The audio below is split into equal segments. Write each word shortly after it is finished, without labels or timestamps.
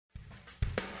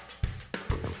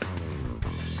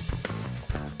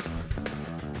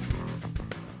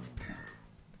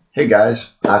Hey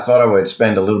guys, I thought I would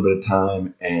spend a little bit of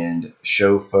time and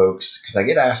show folks, because I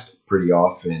get asked pretty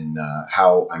often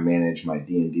how I manage my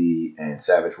D&D and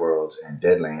Savage Worlds and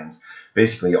Deadlands,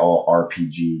 basically all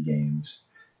RPG games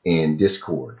in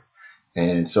Discord.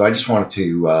 And so I just wanted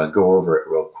to go over it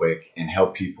real quick and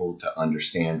help people to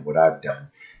understand what I've done.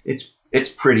 It's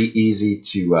pretty easy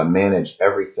to manage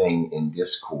everything in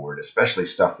Discord, especially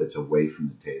stuff that's away from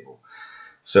the table.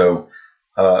 So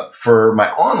for my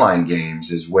online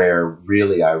games is where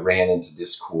really I ran into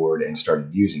Discord and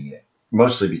started using it,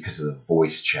 mostly because of the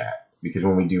voice chat. Because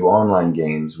when we do online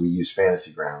games, we use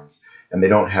Fantasy Grounds, and they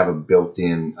don't have a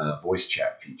built-in voice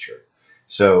chat feature.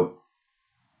 So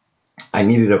I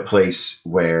needed a place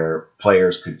where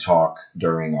players could talk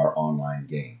during our online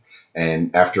game.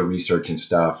 And after researching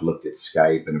stuff, looked at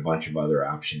Skype and a bunch of other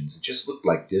options, it just looked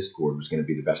like Discord was going to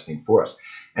be the best thing for us.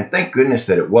 And thank goodness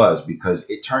that it was, because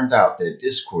it turns out that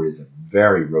Discord is a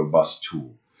very robust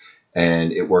tool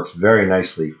and it works very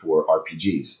nicely for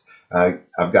RPGs.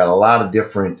 I've got a lot of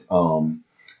different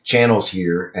channels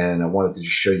here, and I wanted to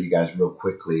just show you guys real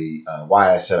quickly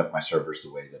why I set up my servers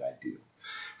the way that I do.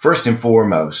 First and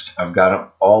foremost, I've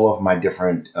got all of my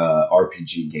different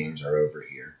RPG games are over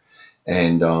here.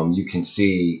 And you can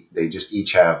see they just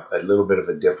each have a little bit of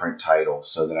a different title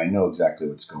so that I know exactly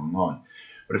what's going on.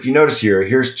 But if you notice here,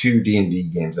 here's two D&D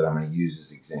games that I'm going to use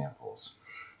as examples.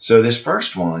 So this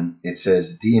first one, it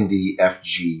says D&D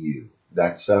FGU.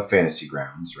 That's Fantasy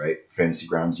Grounds, right? Fantasy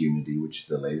Grounds Unity, which is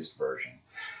the latest version.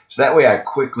 So that way I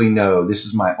quickly know this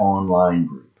is my online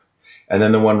group. And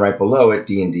then the one right below it,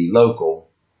 D&D Local.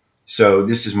 So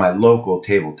this is my local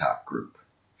tabletop group.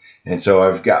 And so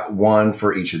I've got one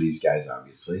for each of these guys,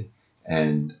 obviously.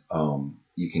 And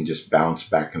you can just bounce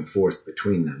back and forth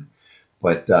between them.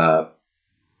 But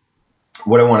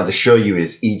what I wanted to show you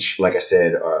is each, like I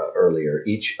said earlier,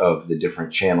 each of the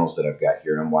different channels that I've got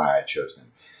here and why I chose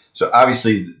them. So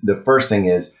obviously the first thing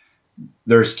is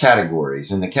there's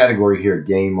categories. And the category here,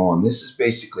 Game On, this is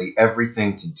basically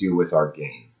everything to do with our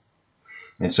game.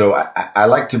 And so I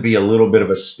like to be a little bit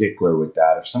of a stickler with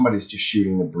that. If somebody's just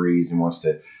shooting the breeze and wants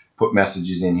to put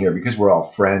messages in here, because we're all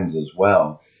friends as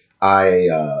well, I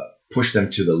push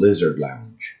them to the Lizard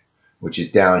Lounge, which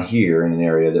is down here in an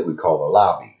area that we call the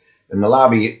lobby. And the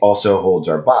lobby also holds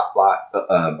our bot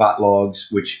logs,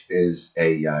 which is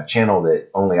a channel that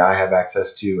only I have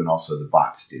access to, and also the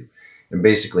bots do. And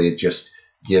basically it just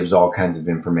gives all kinds of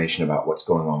information about what's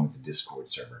going on with the Discord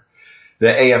server. The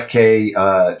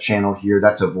AFK channel here,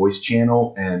 that's a voice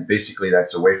channel, and basically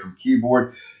that's away from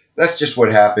keyboard. That's just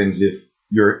what happens if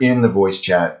you're in the voice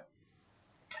chat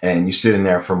and you sit in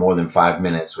there for more than 5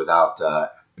 minutes without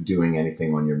doing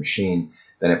anything on your machine,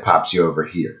 then it pops you over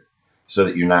here so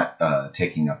that you're not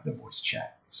taking up the voice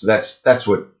chat. So that's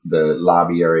what the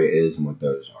lobby area is and what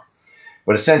those are.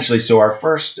 But essentially, so our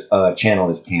first channel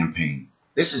is campaign.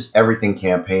 This is everything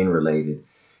campaign related.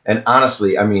 And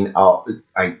honestly, I mean,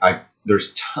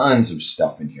 there's tons of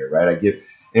stuff in here, right? I give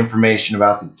information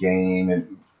about the game,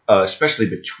 and especially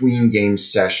between game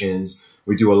sessions.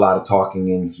 We do a lot of talking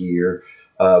in here.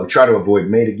 We try to avoid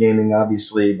metagaming,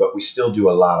 obviously, but we still do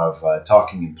a lot of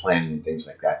talking and planning and things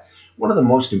like that. One of the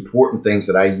most important things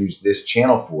that I use this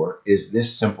channel for is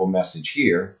this simple message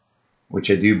here, which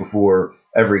I do before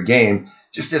every game,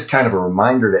 just as kind of a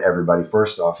reminder to everybody,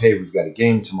 first off, hey, we've got a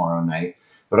game tomorrow night.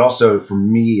 But also for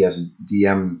me as a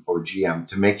DM or GM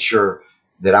to make sure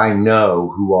that I know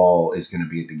who all is going to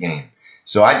be at the game.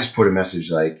 So I just put a message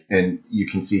like, and you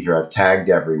can see here I've tagged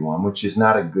everyone, which is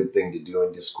not a good thing to do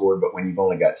in Discord, but when you've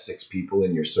only got 6 people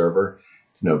in your server,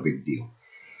 it's no big deal.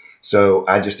 So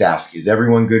I just ask, is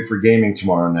everyone good for gaming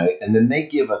tomorrow night? And then they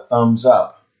give a thumbs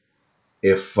up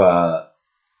if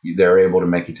they're able to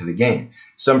make it to the game.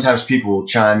 Sometimes people will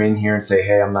chime in here and say,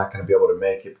 hey, I'm not going to be able to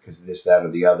make it because of this, that, or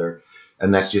the other.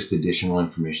 And that's just additional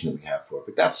information that we have for it.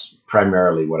 But that's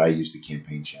primarily what I use the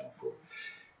campaign channel for.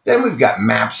 Then we've got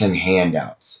maps and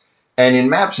handouts. And in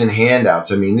maps and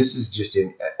handouts, I mean, this is just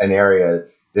an area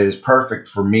that is perfect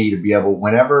for me to be able,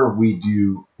 whenever we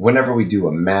do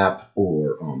a map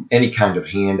or any kind of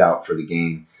handout for the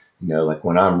game, you know, like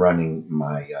when I'm running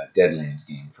my Deadlands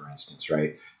game, for instance,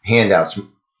 right? Handouts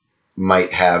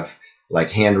might have like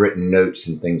handwritten notes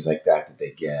and things like that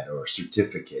they get, or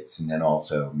certificates, and then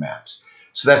also maps.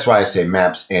 So that's why I say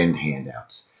maps and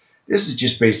handouts. This is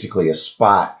just basically a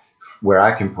spot where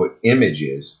I can put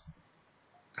images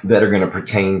that are going to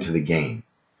pertain to the game,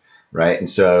 right? And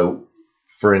so,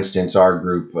 for instance, our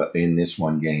group in this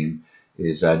one game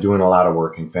is doing a lot of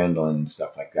work in Phandalin and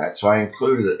stuff like that. So I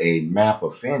included a map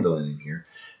of Phandalin in here.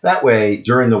 That way,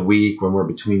 during the week when we're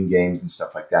between games and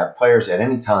stuff like that, players at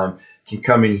any time can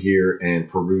come in here and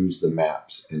peruse the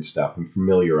maps and stuff and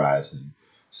familiarize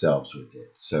themselves with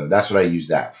it. So that's what I use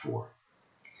that for.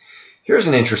 Here's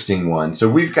an interesting one. So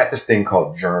we've got this thing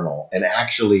called journal, and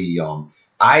actually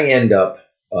I end up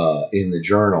in the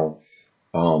journal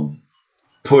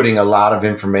putting a lot of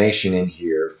information in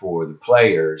here for the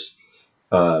players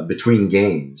between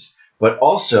games. But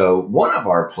also, one of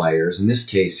our players, in this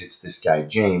case, it's this guy,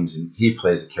 James, and he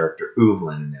plays the character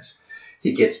Uvlin in this.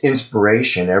 He gets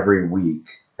inspiration every week.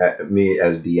 Me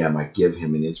as DM, I give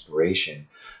him an inspiration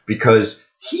because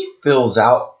he fills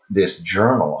out this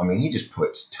journal. I mean, he just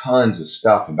puts tons of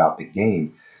stuff about the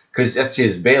game because that's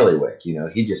his bailiwick. You know,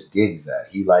 he just digs that.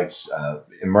 He likes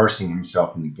immersing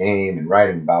himself in the game and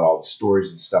writing about all the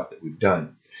stories and stuff that we've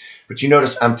done. But you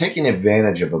notice I'm taking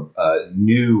advantage of a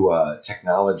new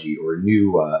technology or a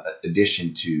new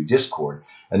addition to Discord,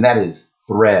 and that is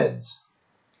threads.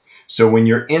 So when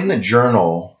you're in the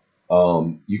journal,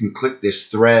 you can click this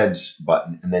threads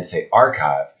button and then say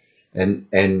archive.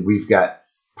 And we've got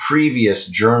previous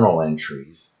journal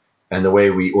entries. And the way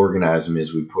we organize them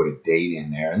is we put a date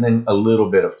in there and then a little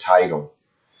bit of title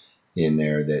in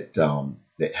there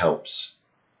that helps.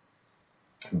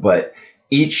 But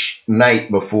each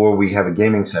night before we have a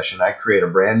gaming session, I create a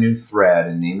brand new thread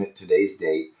and name it today's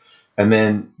date. And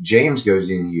then James goes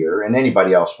in here, and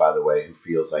anybody else, by the way, who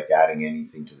feels like adding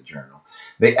anything to the journal,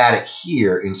 they add it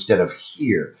here instead of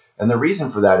here. And the reason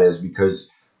for that is because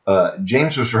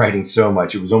James was writing so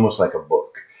much, it was almost like a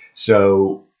book.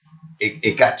 So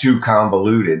it got too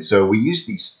convoluted. So we use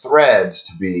these threads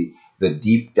to be the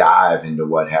deep dive into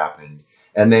what happened.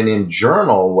 And then in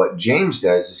journal, what James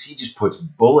does is he just puts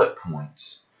bullet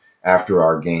points after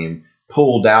our game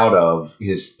pulled out of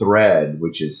his thread,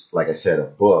 which is, like I said, a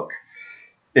book.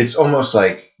 It's almost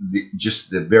like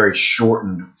just the very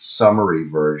shortened summary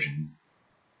version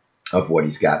of what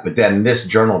he's got. But then this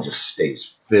journal just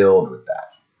stays filled with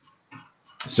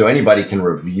that. So anybody can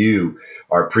review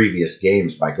our previous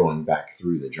games by going back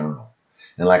through the journal.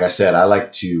 And like I said, I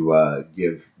like to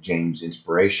give James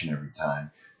inspiration every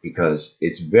time because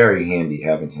it's very handy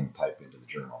having him type into the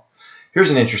journal. Here's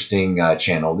an interesting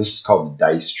channel. This is called the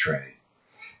Dice Tray.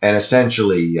 And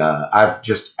essentially, I've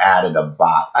just added a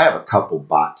bot. I have a couple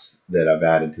bots that I've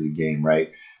added to the game,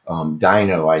 right?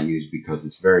 Dino I use because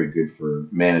it's very good for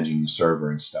managing the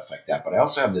server and stuff like that. But I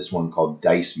also have this one called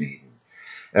Dice Maiden.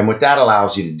 And what that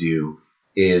allows you to do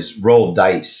is roll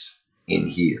dice in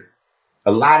here.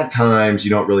 A lot of times you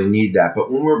don't really need that.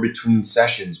 But when we're between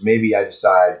sessions, maybe I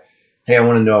decide, hey, I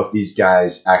want to know if these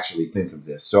guys actually think of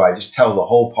this. So I just tell the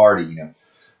whole party, you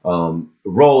know,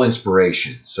 roll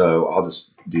inspiration. So I'll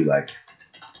just do like,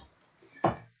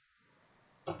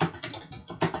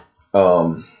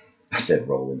 I said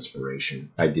roll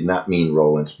inspiration. I did not mean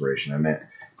roll inspiration. I meant,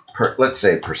 let's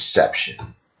say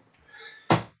perception.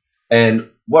 And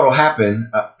what will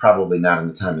happen, probably not in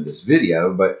the time of this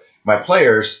video, but my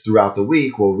players throughout the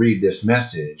week will read this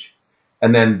message,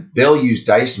 and then they'll use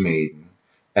Dice Maiden,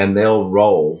 and they'll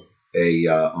roll a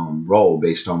roll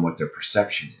based on what their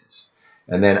perception is.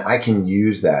 And then I can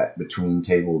use that between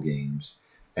table games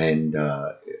and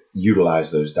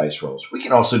utilize those dice rolls. We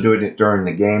can also do it during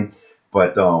the game,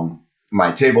 but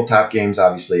my tabletop games,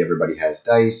 obviously everybody has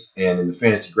dice, and in the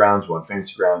Fantasy Grounds one,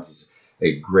 Fantasy Grounds is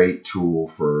a great tool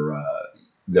for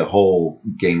the whole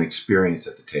game experience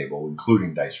at the table,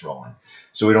 including dice rolling.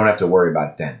 So we don't have to worry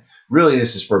about it then. Really,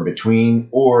 this is for between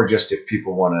or just if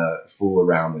people want to fool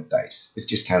around with dice. It's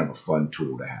just kind of a fun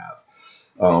tool to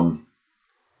have.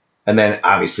 And then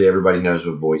obviously everybody knows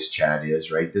what voice chat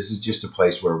is, right? This is just a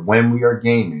place where when we are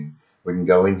gaming, we can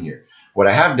go in here. What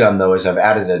I have done, though, is I've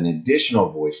added an additional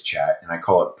voice chat, and I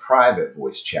call it private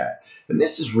voice chat. And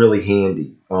this is really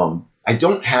handy. I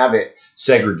don't have it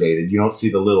segregated. You don't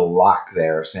see the little lock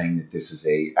there saying that this is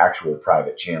a actual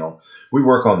private channel. We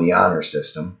work on the honor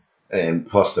system, and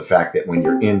plus the fact that when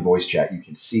you're in voice chat, you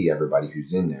can see everybody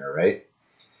who's in there, right?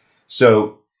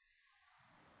 So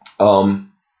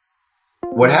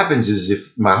what happens is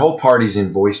if my whole party's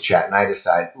in voice chat and I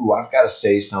decide, ooh, I've got to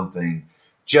say something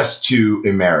just to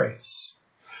Emarius.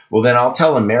 Well, then I'll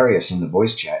tell Emarius in the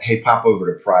voice chat, hey, pop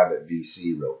over to private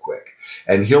VC real quick.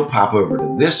 And he'll pop over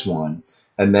to this one,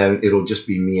 and then it'll just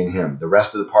be me and him. The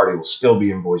rest of the party will still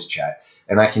be in voice chat,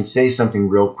 and I can say something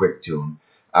real quick to him.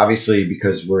 Obviously,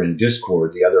 because we're in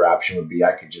Discord, the other option would be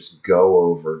I could just go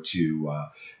over to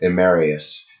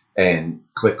Emarius and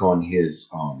click on his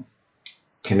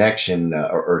connection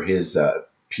or his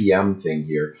PM thing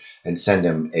here and send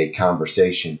him a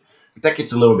conversation. But that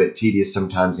gets a little bit tedious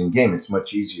sometimes in game. It's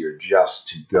much easier just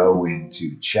to go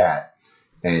into chat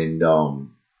and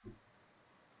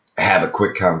have a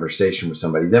quick conversation with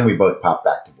somebody. Then we both pop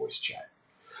back to voice chat.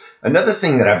 Another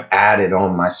thing that I've added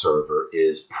on my server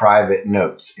is private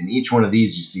notes. And each one of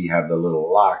these you see have the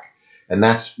little lock. And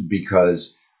that's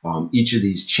because each of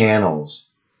these channels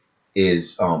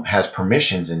has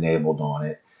permissions enabled on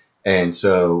it. And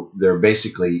so they're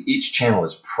basically, each channel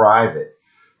is private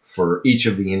for each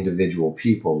of the individual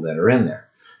people that are in there.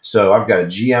 So I've got a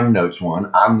GM notes one.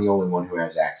 I'm the only one who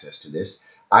has access to this.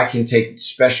 I can take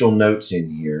special notes in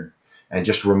here and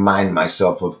just remind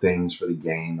myself of things for the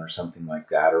game or something like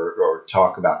that, or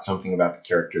talk about something about the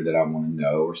character that I want to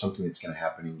know or something that's going to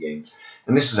happen in game.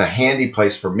 And this is a handy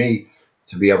place for me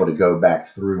to be able to go back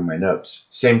through my notes.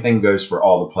 Same thing goes for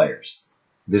all the players.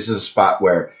 This is a spot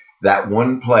where that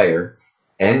one player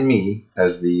and me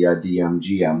as the DM,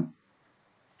 GM,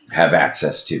 have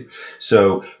access to.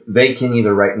 So they can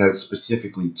either write notes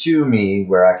specifically to me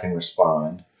where I can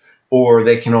respond, or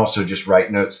they can also just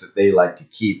write notes that they like to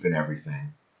keep and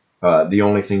everything. The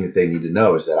only thing that they need to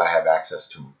know is that I have access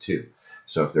to them too.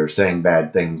 So if they're saying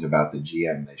bad things about the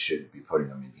GM, they shouldn't be putting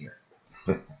them in here.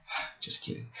 Just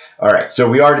kidding. All right, so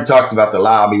we already talked about the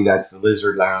lobby. That's the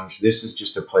Lizard Lounge. This is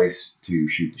just a place to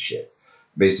shoot the shit.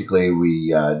 Basically,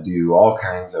 we do all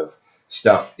kinds of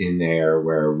stuff in there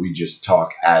where we just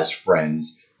talk as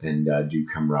friends and do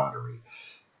camaraderie.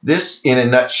 This, in a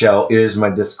nutshell, is my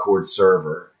Discord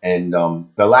server. And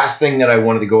the last thing that I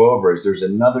wanted to go over is there's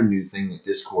another new thing that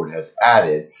Discord has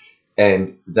added,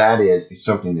 and that is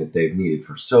something that they've needed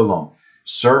for so long.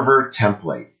 Server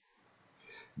template.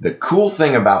 The cool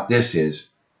thing about this is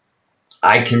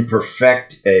I can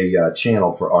perfect a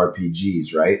channel for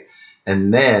RPGs, right?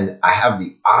 And then I have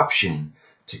the option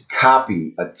to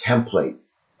copy a template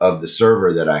of the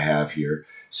server that I have here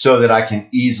so that I can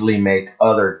easily make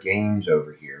other games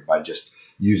over here by just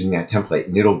using that template.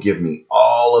 And it'll give me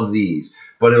all of these,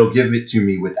 but it'll give it to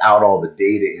me without all the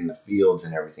data in the fields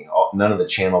and everything. None of the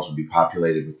channels will be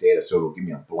populated with data, so it'll give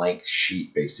me a blank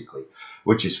sheet, basically,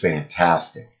 which is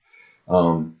fantastic.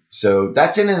 So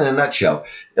that's it in a nutshell.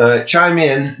 Chime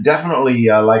in, definitely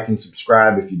like and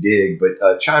subscribe if you dig,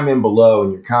 but chime in below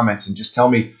in your comments and just tell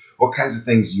me what kinds of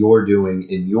things you're doing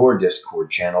in your Discord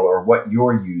channel or what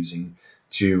you're using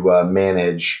to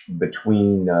manage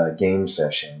between game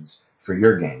sessions for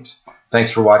your games.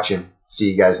 Thanks for watching.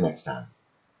 See you guys next time.